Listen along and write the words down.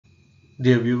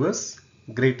Dear viewers,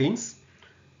 greetings.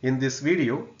 In this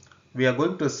video, we are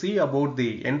going to see about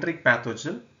the enteric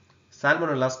pathogen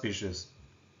Salmonella species.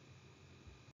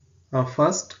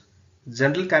 First,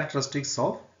 general characteristics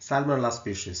of Salmonella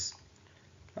species.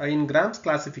 In Graham's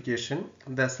classification,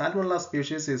 the Salmonella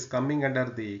species is coming under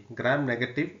the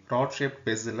gram-negative rod-shaped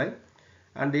bacilli,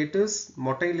 and it is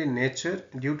motile in nature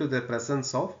due to the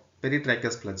presence of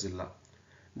peritracheous flagella.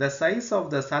 The size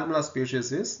of the Salmonella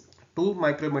species is 2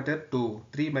 micrometer to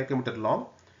 3 micrometer long,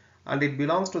 and it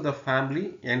belongs to the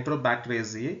family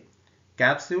Enterobacteriaceae.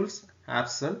 Capsules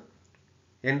absent,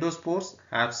 endospores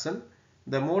absent.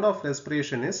 The mode of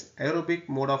respiration is aerobic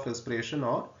mode of respiration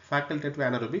or facultative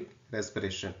anaerobic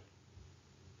respiration.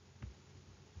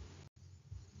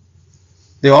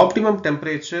 The optimum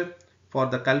temperature for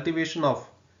the cultivation of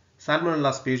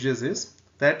Salmonella species is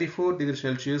 34 degrees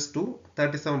Celsius to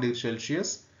 37 degrees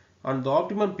Celsius, and the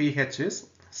optimum pH is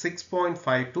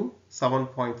 6.5 to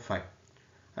 7.5.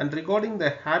 And regarding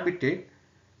the habitat,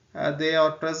 they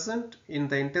are present in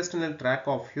the intestinal tract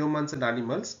of humans and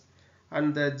animals,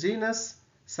 and the genus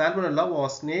Salmonella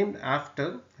was named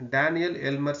after Daniel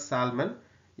Elmer Salmon,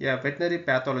 a veterinary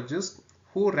pathologist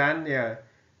who ran a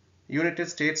United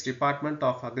States Department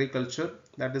of Agriculture,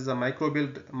 that is a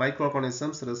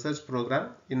microorganisms research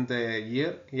program in the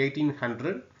year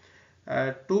 1800.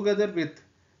 Together with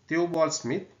Theobald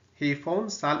Smith, he found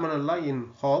Salmonella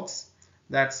in hogs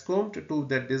that succumbed to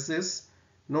the disease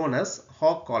known as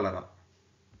hog cholera.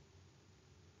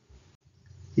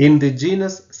 In the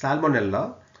genus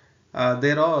Salmonella,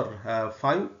 there are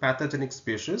 5 pathogenic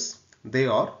species. They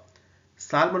are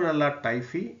Salmonella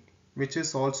typhi, which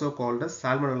is also called as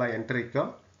Salmonella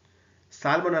enterica,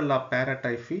 Salmonella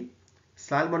paratyphi,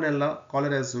 Salmonella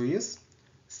cholerazois,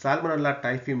 Salmonella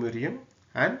typhimurium,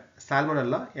 and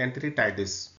Salmonella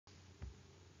enteritidis.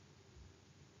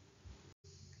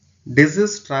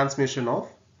 Disease transmission of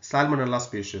Salmonella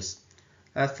species.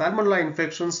 Salmonella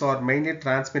infections are mainly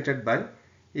transmitted by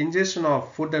ingestion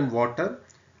of food and water,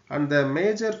 and the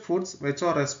major foods which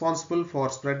are responsible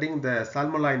for spreading the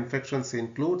Salmonella infections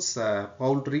includes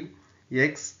poultry,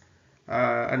 eggs,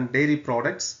 and dairy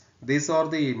products. These are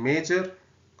the major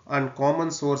and common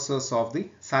sources of the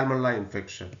Salmonella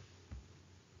infection.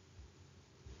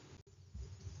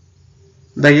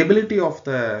 The ability of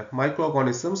the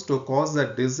microorganisms to cause the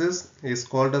disease is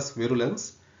called as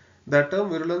virulence. The term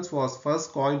virulence was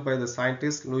first coined by the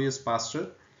scientist Louis Pasteur,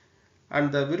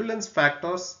 and the virulence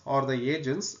factors are the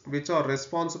agents which are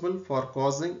responsible for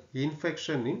causing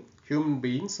infection in human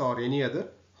beings or any other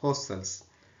host cells.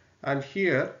 And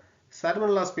here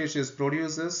Salmonella species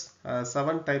produces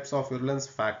 7 types of virulence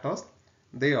factors.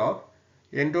 They are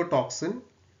endotoxin,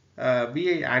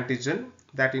 VI antigen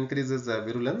that increases the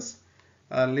virulence,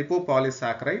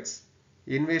 lipopolysaccharides,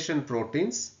 invasion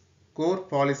proteins, core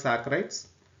polysaccharides,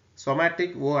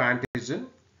 somatic O antigen,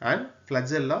 and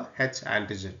flagella H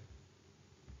antigen.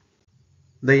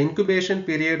 The incubation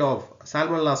period of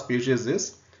Salmonella species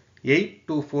is 8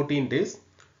 to 14 days,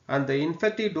 and the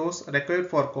infective dose required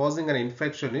for causing an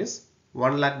infection is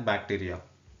 1 lakh bacteria.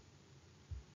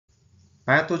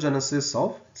 Pathogenesis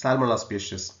of Salmonella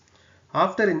species.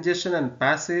 After ingestion and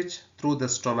passage through the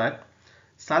stomach,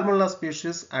 Salmonella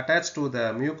species attach to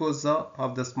the mucosa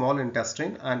of the small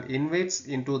intestine and invades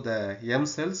into the M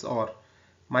cells or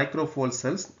microfold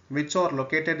cells, which are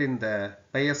located in the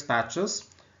Peyer's patches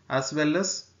as well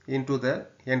as into the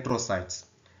enterocytes.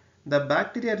 The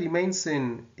bacteria remains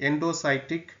in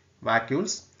endocytic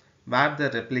vacuoles where they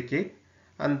replicate,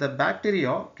 and the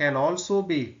bacteria can also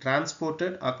be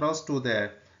transported across to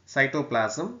the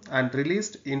cytoplasm and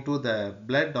released into the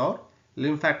blood or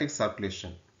lymphatic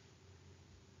circulation.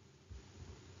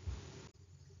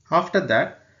 After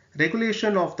that,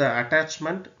 regulation of the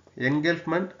attachment,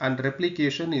 engulfment and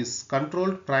replication is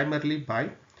controlled primarily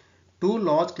by 2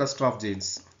 large clusters of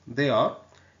genes. They are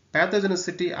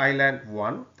pathogenicity island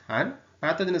 1 and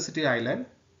pathogenicity island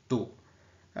 2.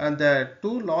 And the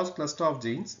 2 large clusters of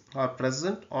genes are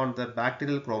present on the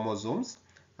bacterial chromosomes,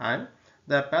 and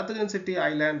the pathogenicity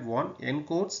island 1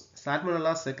 encodes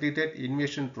Salmonella secreted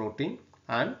invasion protein,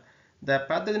 and the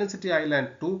pathogenicity island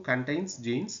 2 contains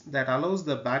genes that allows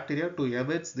the bacteria to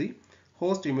evade the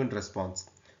host immune response.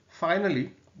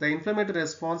 Finally, the inflammatory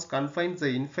response confines the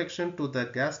infection to the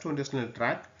gastrointestinal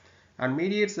tract and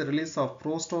mediates the release of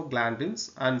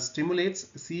prostaglandins and stimulates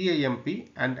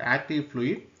CAMP and active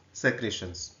fluid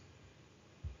secretions.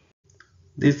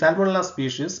 The Salmonella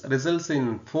species results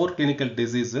in 4 clinical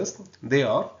diseases. They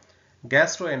are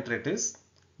gastroenteritis,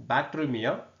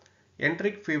 bacteremia,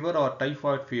 enteric fever or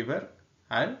typhoid fever,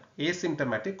 and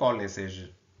asymptomatic colonization.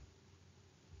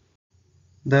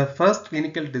 The first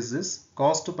clinical disease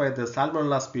caused by the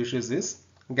Salmonella species is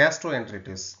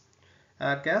gastroenteritis.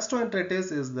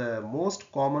 Gastroenteritis is the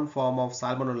most common form of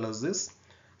salmonellosis,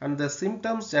 and the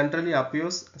symptoms generally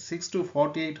appears 6 to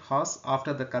 48 hours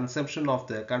after the consumption of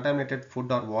the contaminated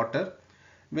food or water,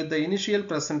 with the initial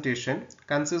presentation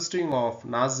consisting of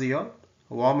nausea,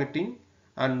 vomiting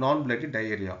and non-bloody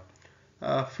diarrhea.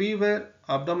 Fever,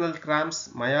 abdominal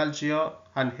cramps, myalgia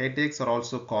and headaches are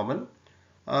also common.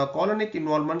 Colonic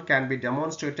involvement can be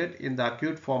demonstrated in the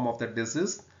acute form of the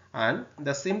disease, and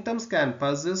the symptoms can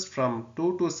persist from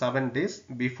 2 to 7 days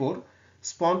before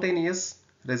spontaneous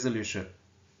resolution.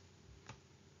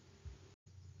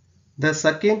 The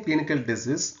second clinical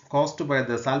disease caused by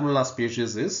the Salmonella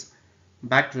species is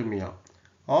bacteremia.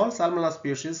 All Salmonella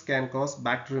species can cause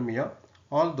bacteremia,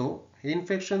 although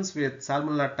infections with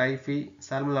Salmonella typhi,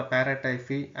 Salmonella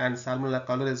paratyphi and Salmonella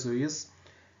choleraezois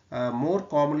more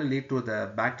commonly lead to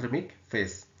the bacteremic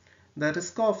phase. The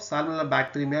risk of Salmonella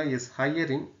bacteremia is higher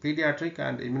in pediatric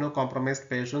and immunocompromised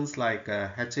patients like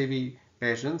HIV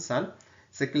patients and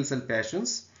sickle cell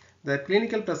patients. The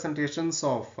clinical presentations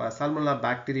of Salmonella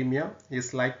bacteremia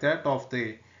is like that of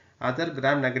the other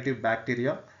gram-negative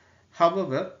bacteria.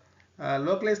 However,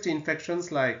 localized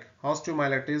infections like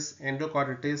osteomyelitis,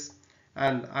 endocarditis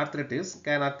and arthritis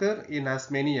can occur in as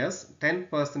many as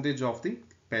 10% of the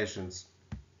patients.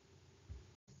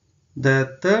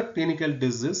 The third clinical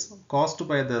disease caused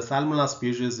by the Salmonella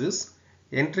species is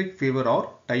enteric fever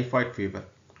or typhoid fever.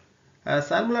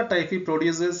 Salmonella typhi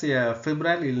produces a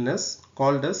febrile illness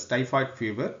called as typhoid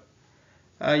fever.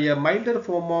 A milder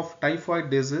form of typhoid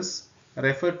disease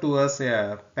referred to as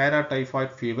a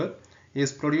paratyphoid fever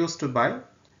is produced by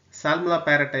Salmonella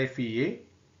paratyphi A,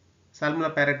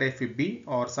 Salmonella paratyphi B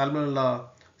or Salmonella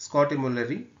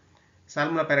scrotumulari,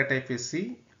 Salmonella paratyphi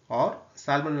C or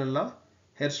Salmonella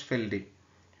Hirschfeldi.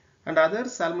 And other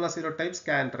Salmonella serotypes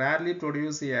can rarely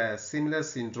produce a similar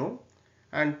syndrome,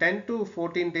 and 10 to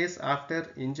 14 days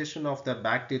after ingestion of the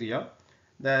bacteria,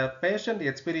 the patient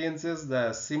experiences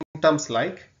the symptoms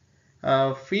like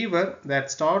fever that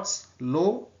starts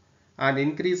low and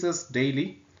increases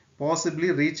daily,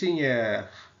 possibly reaching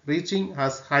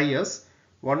as high as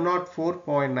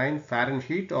 104.9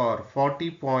 Fahrenheit or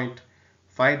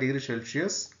 40.5 degrees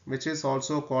Celsius, which is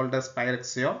also called as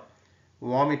pyrexia,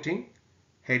 vomiting,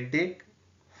 headache,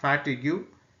 fatigue,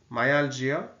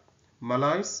 myalgia,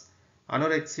 malaise,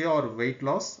 anorexia or weight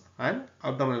loss and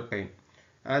abdominal pain.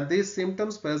 These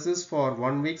symptoms persist for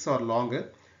 1 week or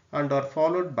longer and are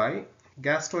followed by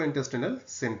gastrointestinal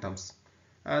symptoms.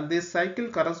 This cycle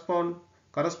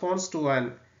corresponds to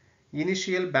an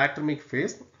initial bacteremic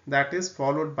phase that is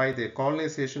followed by the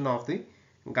colonization of the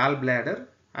gallbladder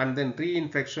and then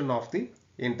reinfection of the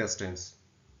intestines.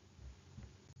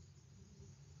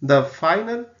 The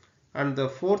final and the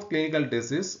fourth clinical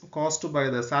disease caused by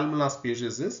the Salmonella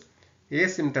species is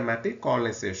asymptomatic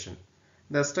colonization.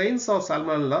 The strains of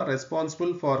Salmonella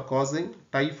responsible for causing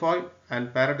typhoid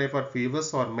and paratyphoid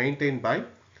fevers are maintained by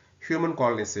human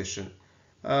colonization.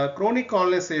 Chronic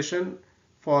colonization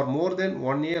for more than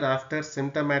 1 year after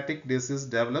symptomatic disease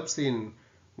develops in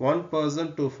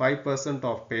 1% to 5%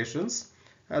 of patients,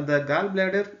 and the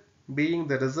gallbladder being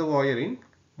the reservoir in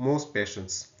most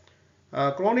patients.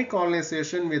 Chronic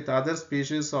colonization with other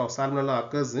species of Salmonella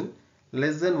occurs in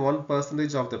less than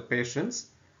 1% of the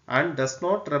patients and does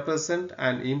not represent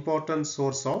an important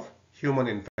source of human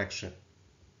infection.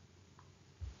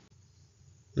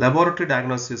 Laboratory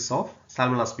diagnosis of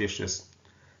Salmonella species.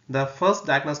 The first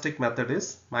diagnostic method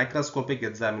is microscopic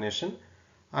examination.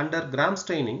 Under gram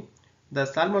staining, the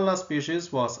Salmonella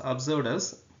species was observed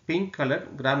as pink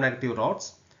colored gram-negative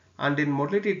rods, and in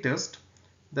motility test,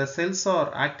 the cells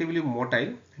are actively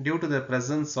motile due to the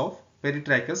presence of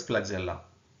peritrichous flagella.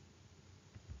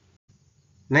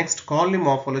 Next, colony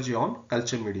morphology on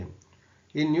culture medium.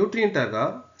 In nutrient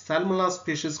agar, Salmonella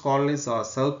species colonies are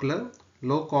circular,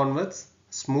 low convex,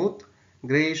 smooth,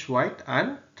 grayish white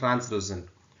and translucent.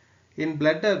 In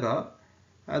blood agar,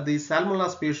 the Salmonella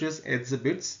species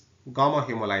exhibits gamma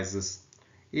hemolysis.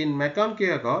 In McConkey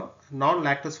agar,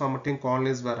 non-lactose fermenting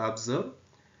colonies were observed,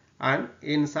 and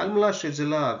in Salmonella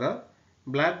shigella agar,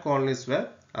 black colonies were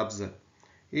observed.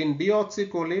 In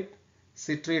deoxycholate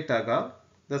citrate agar,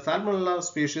 the Salmonella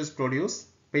species produce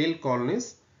pale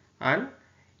colonies, and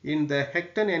in the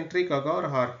hecton enteric agar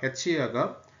or HE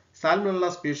agar,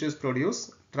 Salmonella species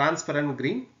produce transparent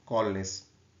green colonies.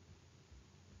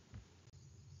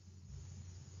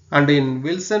 And in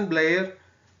Wilson Blair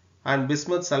and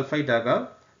bismuth sulfide agar,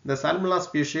 the Salmonella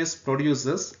species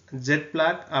produces jet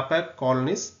black opaque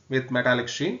colonies with metallic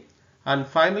sheen, And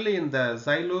finally, in the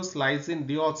xylose lysine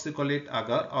deoxycholate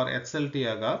agar or HLT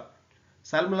agar,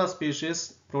 Salmonella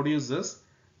species produces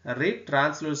red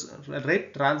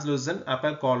translucent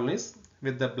upper colonies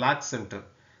with the black center.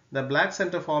 The black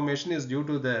center formation is due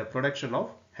to the production of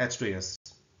H2S.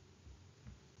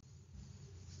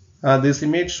 This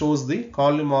image shows the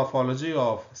colony morphology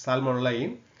of Salmonella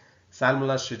in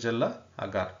Salmonella shigella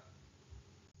agar.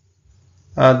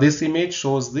 This image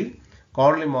shows the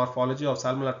colony morphology of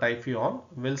Salmonella typhi on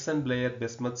Wilson-Blair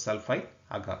bismuth sulfide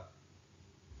agar.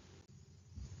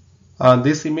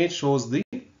 This image shows the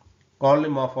colony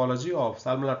morphology of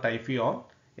Salmonella typhi on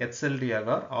HLD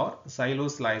agar or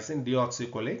xylose lysine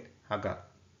deoxycholate agar.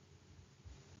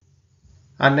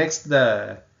 And next,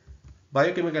 the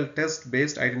biochemical test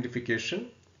based identification.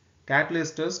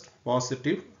 Catalase test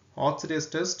positive, oxidase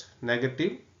test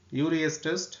negative, urease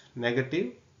test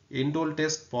negative, indole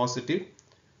test positive,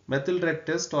 methyl red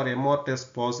test or MR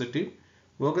test positive,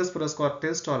 Voges score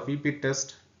test or VP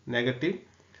test negative,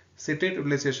 citrate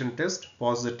utilization test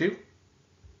positive,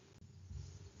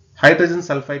 hydrogen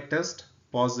sulfide test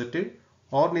positive,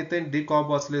 ornithine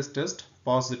decarboxylase test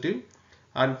positive,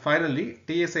 and finally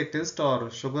TSI test or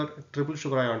triple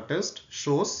sugar ion test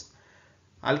shows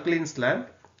alkaline slant,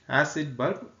 acid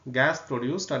bud, gas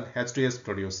produced and H2S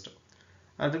produced.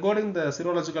 And regarding the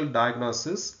serological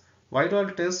diagnosis,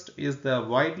 viral test is the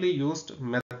widely used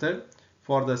method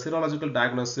for the serological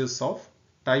diagnosis of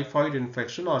typhoid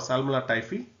infection or Salmonella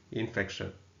typhi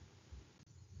infection.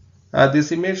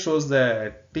 This image shows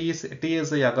the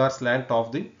TSI agar slant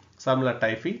of the Salmonella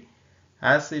typhi,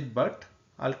 acid bud,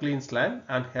 alkaline slant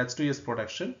and H2S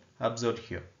production observed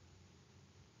here.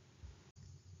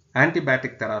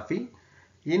 Antibiotic therapy.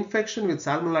 Infection with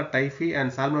Salmonella typhi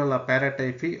and Salmonella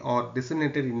paratyphi or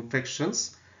disseminated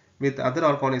infections with other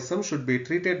organisms should be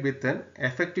treated with an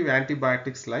effective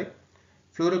antibiotics like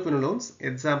fluoroquinolones,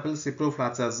 example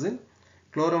ciprofloxacin,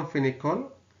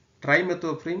 chloramphenicol,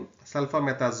 trimethoprim,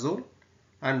 sulfametazole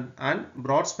and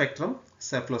broad spectrum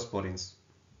cephalosporins.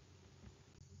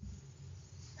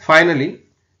 Finally,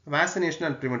 vaccination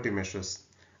and preventive measures.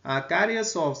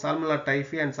 Carriers of Salmonella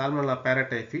typhi and Salmonella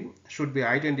paratyphi should be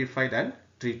identified and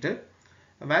treated.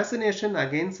 Vaccination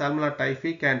against Salmonella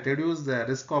typhi can reduce the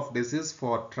risk of disease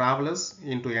for travelers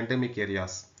into endemic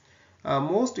areas.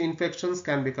 Most infections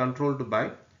can be controlled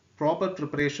by proper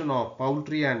preparation of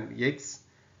poultry and eggs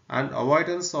and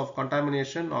avoidance of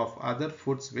contamination of other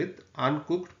foods with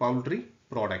uncooked poultry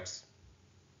products.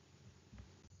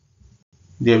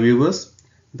 Dear viewers,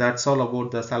 that's all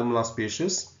about the Salmonella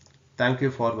species. Thank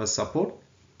you for your support.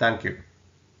 Thank you.